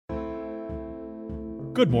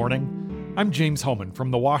Good morning. I'm James Hohmann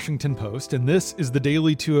from The Washington Post, and this is the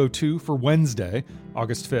Daily 202 for Wednesday,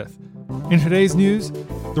 August 5th. In today's news,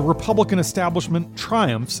 the Republican establishment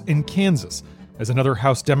triumphs in Kansas as another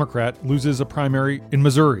House Democrat loses a primary in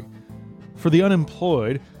Missouri. For the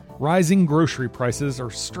unemployed, rising grocery prices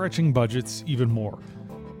are stretching budgets even more.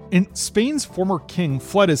 And Spain's former king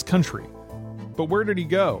fled his country. But where did he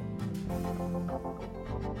go?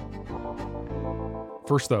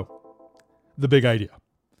 First, though, the big idea.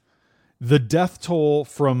 The death toll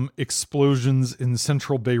from explosions in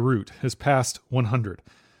central Beirut has passed 100.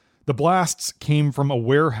 The blasts came from a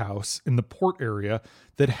warehouse in the port area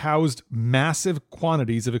that housed massive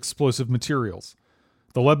quantities of explosive materials.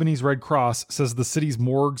 The Lebanese Red Cross says the city's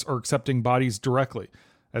morgues are accepting bodies directly,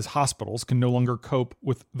 as hospitals can no longer cope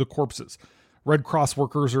with the corpses. Red Cross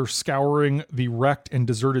workers are scouring the wrecked and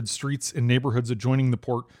deserted streets in neighborhoods adjoining the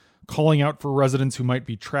port, calling out for residents who might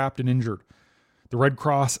be trapped and injured. The Red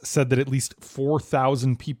Cross said that at least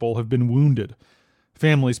 4,000 people have been wounded.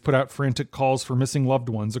 Families put out frantic calls for missing loved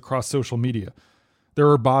ones across social media. There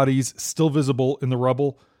are bodies still visible in the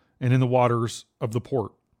rubble and in the waters of the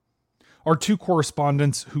port. Our two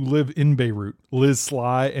correspondents who live in Beirut, Liz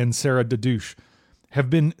Sly and Sarah Dadouche, have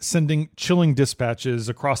been sending chilling dispatches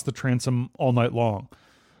across the transom all night long.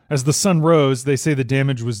 As the sun rose, they say the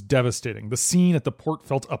damage was devastating. The scene at the port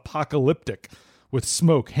felt apocalyptic, with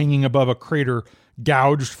smoke hanging above a crater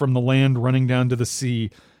gouged from the land running down to the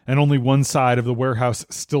sea, and only one side of the warehouse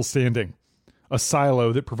still standing. A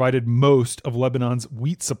silo that provided most of Lebanon's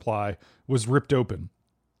wheat supply was ripped open.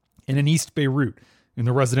 And in East Beirut, in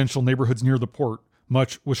the residential neighborhoods near the port,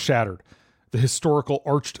 much was shattered. The historical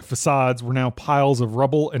arched facades were now piles of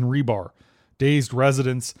rubble and rebar. Dazed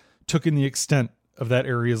residents took in the extent of that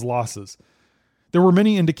area's losses. There were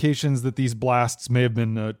many indications that these blasts may have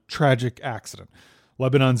been a tragic accident.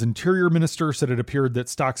 Lebanon's interior minister said it appeared that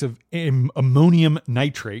stocks of ammonium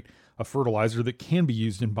nitrate, a fertilizer that can be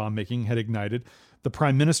used in bomb making, had ignited. The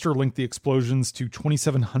prime minister linked the explosions to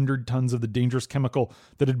 2,700 tons of the dangerous chemical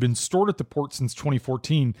that had been stored at the port since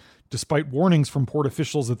 2014, despite warnings from port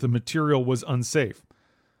officials that the material was unsafe.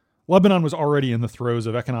 Lebanon was already in the throes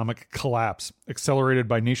of economic collapse, accelerated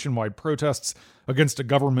by nationwide protests against a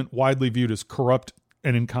government widely viewed as corrupt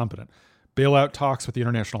and incompetent. Bailout talks with the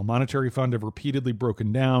International Monetary Fund have repeatedly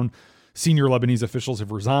broken down. Senior Lebanese officials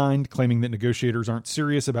have resigned, claiming that negotiators aren't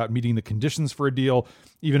serious about meeting the conditions for a deal,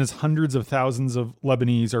 even as hundreds of thousands of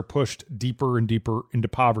Lebanese are pushed deeper and deeper into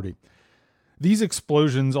poverty. These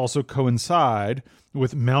explosions also coincide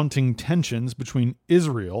with mounting tensions between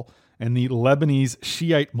Israel and the Lebanese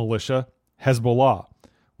Shiite militia Hezbollah,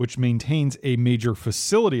 which maintains a major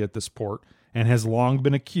facility at this port and has long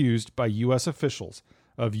been accused by U.S. officials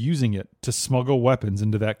of using it to smuggle weapons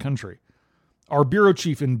into that country. Our bureau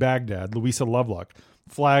chief in Baghdad, Louisa Lovelock,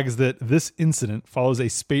 flags that this incident follows a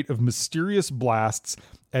spate of mysterious blasts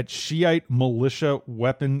at Shiite militia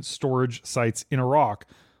weapon storage sites in Iraq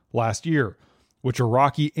last year, which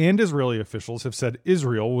Iraqi and Israeli officials have said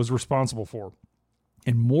Israel was responsible for.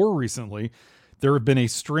 And more recently, there have been a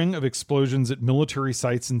string of explosions at military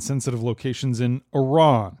sites in sensitive locations in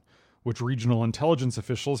Iran, which regional intelligence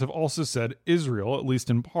officials have also said Israel, at least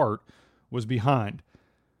in part, was behind.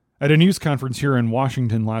 At a news conference here in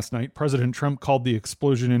Washington last night, President Trump called the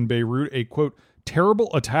explosion in Beirut a, quote, terrible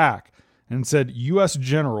attack, and said U.S.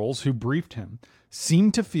 generals who briefed him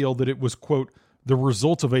seemed to feel that it was, quote, the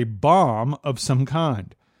result of a bomb of some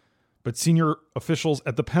kind. But senior officials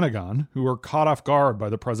at the Pentagon, who are caught off guard by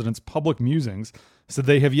the president's public musings, said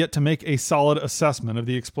they have yet to make a solid assessment of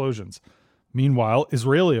the explosions. Meanwhile,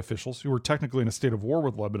 Israeli officials, who were technically in a state of war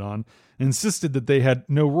with Lebanon, insisted that they had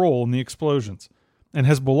no role in the explosions. And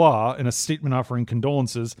Hezbollah, in a statement offering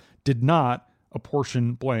condolences, did not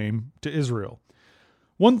apportion blame to Israel.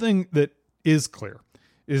 One thing that is clear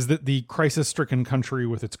is that the crisis-stricken country,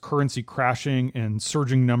 with its currency crashing and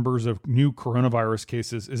surging numbers of new coronavirus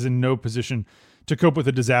cases, is in no position to cope with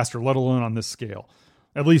a disaster, let alone on this scale.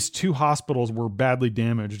 At least 2 hospitals were badly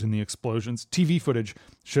damaged in the explosions. TV footage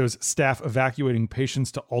shows staff evacuating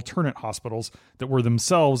patients to alternate hospitals that were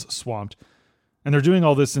themselves swamped. And they're doing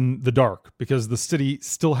all this in the dark because the city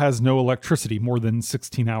still has no electricity more than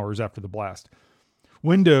 16 hours after the blast.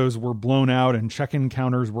 Windows were blown out and check-in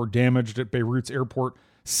counters were damaged at Beirut's airport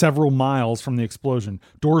several miles from the explosion.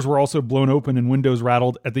 Doors were also blown open and windows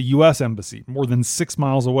rattled at the U.S. Embassy, more than 6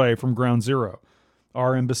 miles away from Ground Zero.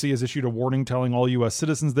 Our embassy has issued a warning telling all U.S.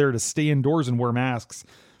 citizens there to stay indoors and wear masks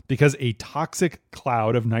because a toxic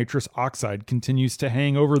cloud of nitrous oxide continues to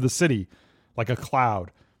hang over the city like a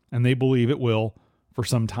cloud, and they believe it will for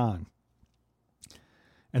some time.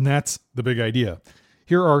 And that's the big idea.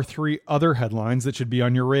 Here are 3 other headlines that should be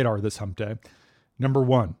on your radar this hump day. Number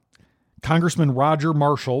 1, Congressman Roger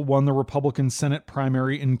Marshall won the Republican Senate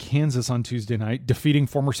primary in Kansas on Tuesday night, defeating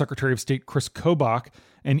former Secretary of State Chris Kobach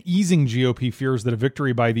and easing GOP fears that a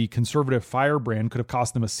victory by the conservative firebrand could have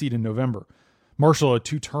cost them a seat in November. Marshall, a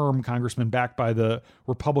 2-term congressman backed by the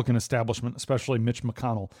Republican establishment, especially Mitch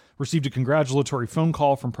McConnell, received a congratulatory phone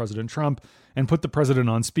call from President Trump and put the president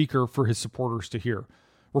on speaker for his supporters to hear.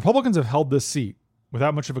 Republicans have held this seat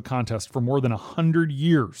without much of a contest for more than 100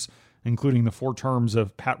 years, including the 4 terms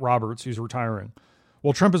of Pat Roberts, who's retiring.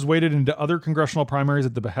 While Trump has waded into other congressional primaries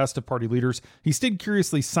at the behest of party leaders, he stayed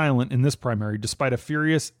curiously silent in this primary, despite a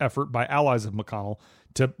furious effort by allies of McConnell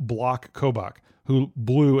to block Kobach, who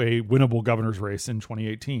blew a winnable governor's race in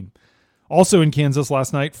 2018. Also in Kansas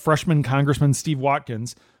last night, freshman Congressman Steve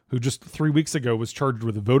Watkins, who just 3 weeks ago was charged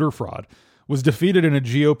with voter fraud, was defeated in a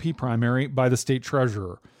GOP primary by the state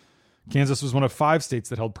treasurer. Kansas was one of 5 states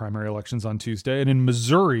that held primary elections on Tuesday, and in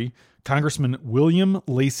Missouri, Congressman William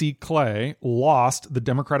Lacey Clay lost the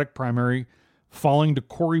Democratic primary, falling to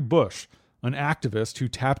Cori Bush, an activist who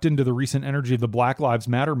tapped into the recent energy of the Black Lives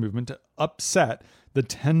Matter movement to upset the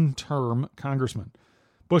 10-term congressman.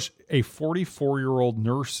 Bush, a 44-year-old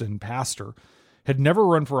nurse and pastor, had never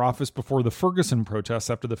run for office before the Ferguson protests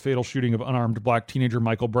after the fatal shooting of unarmed black teenager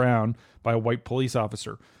Michael Brown by a white police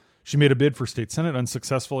officer. She made a bid for state senate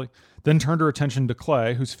unsuccessfully, then turned her attention to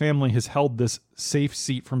Clay, whose family has held this safe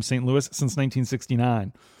seat from St. Louis since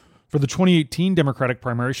 1969. For the 2018 Democratic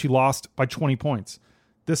primary, she lost by 20 points.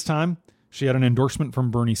 This time, she had an endorsement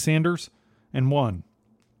from Bernie Sanders and won.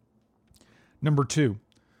 Number 2,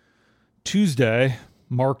 Tuesday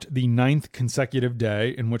marked the 9th consecutive day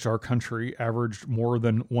in which our country averaged more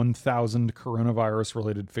than 1,000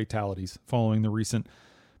 coronavirus-related fatalities, following the recent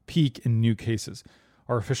peak in new cases.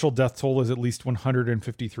 Our official death toll is at least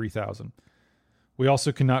 153,000. We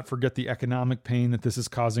also cannot forget the economic pain that this is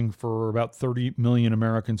causing for about 30 million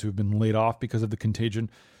Americans who have been laid off because of the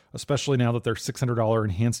contagion, especially now that their $600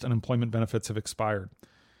 enhanced unemployment benefits have expired.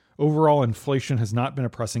 Overall, inflation has not been a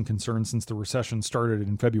pressing concern since the recession started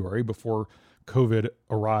in February, before COVID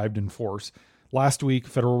arrived in force. Last week,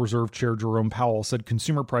 Federal Reserve Chair Jerome Powell said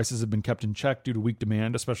consumer prices have been kept in check due to weak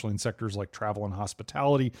demand, especially in sectors like travel and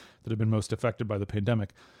hospitality that have been most affected by the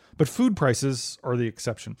pandemic. But food prices are the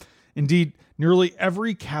exception. Indeed, nearly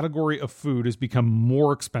every category of food has become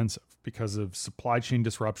more expensive because of supply chain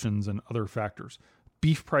disruptions and other factors.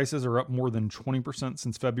 Beef prices are up more than 20%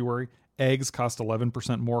 since February, eggs cost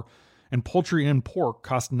 11% more, and poultry and pork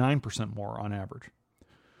cost 9% more on average.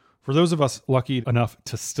 For those of us lucky enough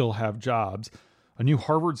to still have jobs, a new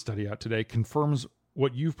Harvard study out today confirms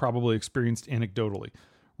what you've probably experienced anecdotally.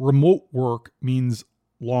 Remote work means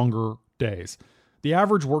longer days. The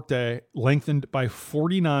average workday lengthened by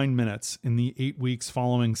 49 minutes in the 8 weeks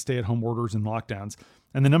following stay-at-home orders and lockdowns,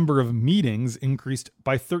 and the number of meetings increased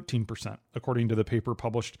by 13%, according to the paper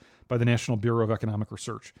published by the National Bureau of Economic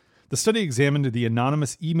Research. The study examined the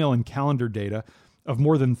anonymous email and calendar data of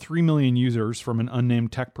more than 3 million users from an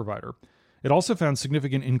unnamed tech provider. It also found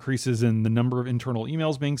significant increases in the number of internal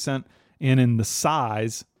emails being sent and in the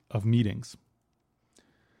size of meetings.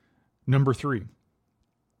 Number 3.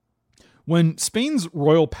 When Spain's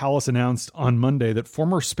royal palace announced on Monday that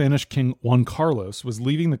former Spanish King Juan Carlos was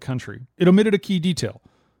leaving the country, it omitted a key detail.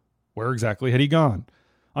 Where exactly had he gone?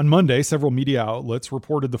 On Monday, several media outlets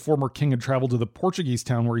reported the former king had traveled to the Portuguese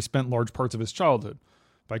town where he spent large parts of his childhood.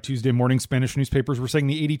 By Tuesday morning, Spanish newspapers were saying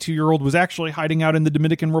the 82-year-old was actually hiding out in the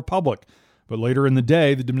Dominican Republic. But later in the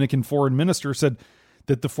day, the Dominican foreign minister said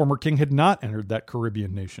that the former king had not entered that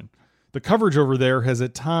Caribbean nation. The coverage over there has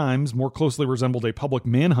at times more closely resembled a public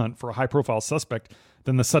manhunt for a high-profile suspect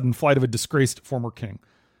than the sudden flight of a disgraced former king.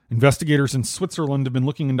 Investigators in Switzerland have been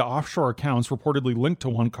looking into offshore accounts reportedly linked to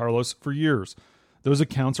Juan Carlos for years. Those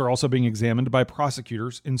accounts are also being examined by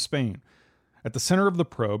prosecutors in Spain. At the center of the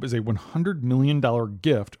probe is a $100 million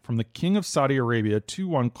gift from the King of Saudi Arabia to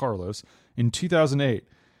Juan Carlos in 2008,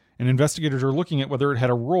 and investigators are looking at whether it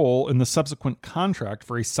had a role in the subsequent contract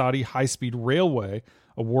for a Saudi high-speed railway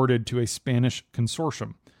awarded to a Spanish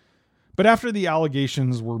consortium. But after the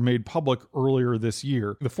allegations were made public earlier this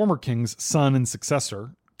year, the former king's son and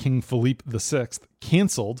successor, King Philippe VI,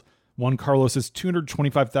 canceled Juan Carlos's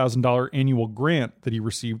 $225,000 annual grant that he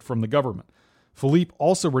received from the government. Philippe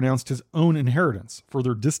also renounced his own inheritance,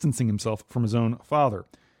 further distancing himself from his own father.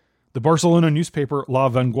 The Barcelona newspaper La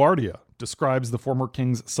Vanguardia describes the former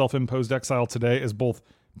king's self-imposed exile today as both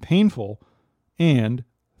painful and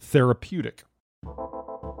therapeutic.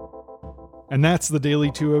 And that's the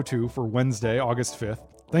Daily 202 for Wednesday, August 5th.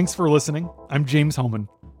 Thanks for listening. I'm James Hohman.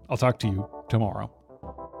 I'll talk to you tomorrow.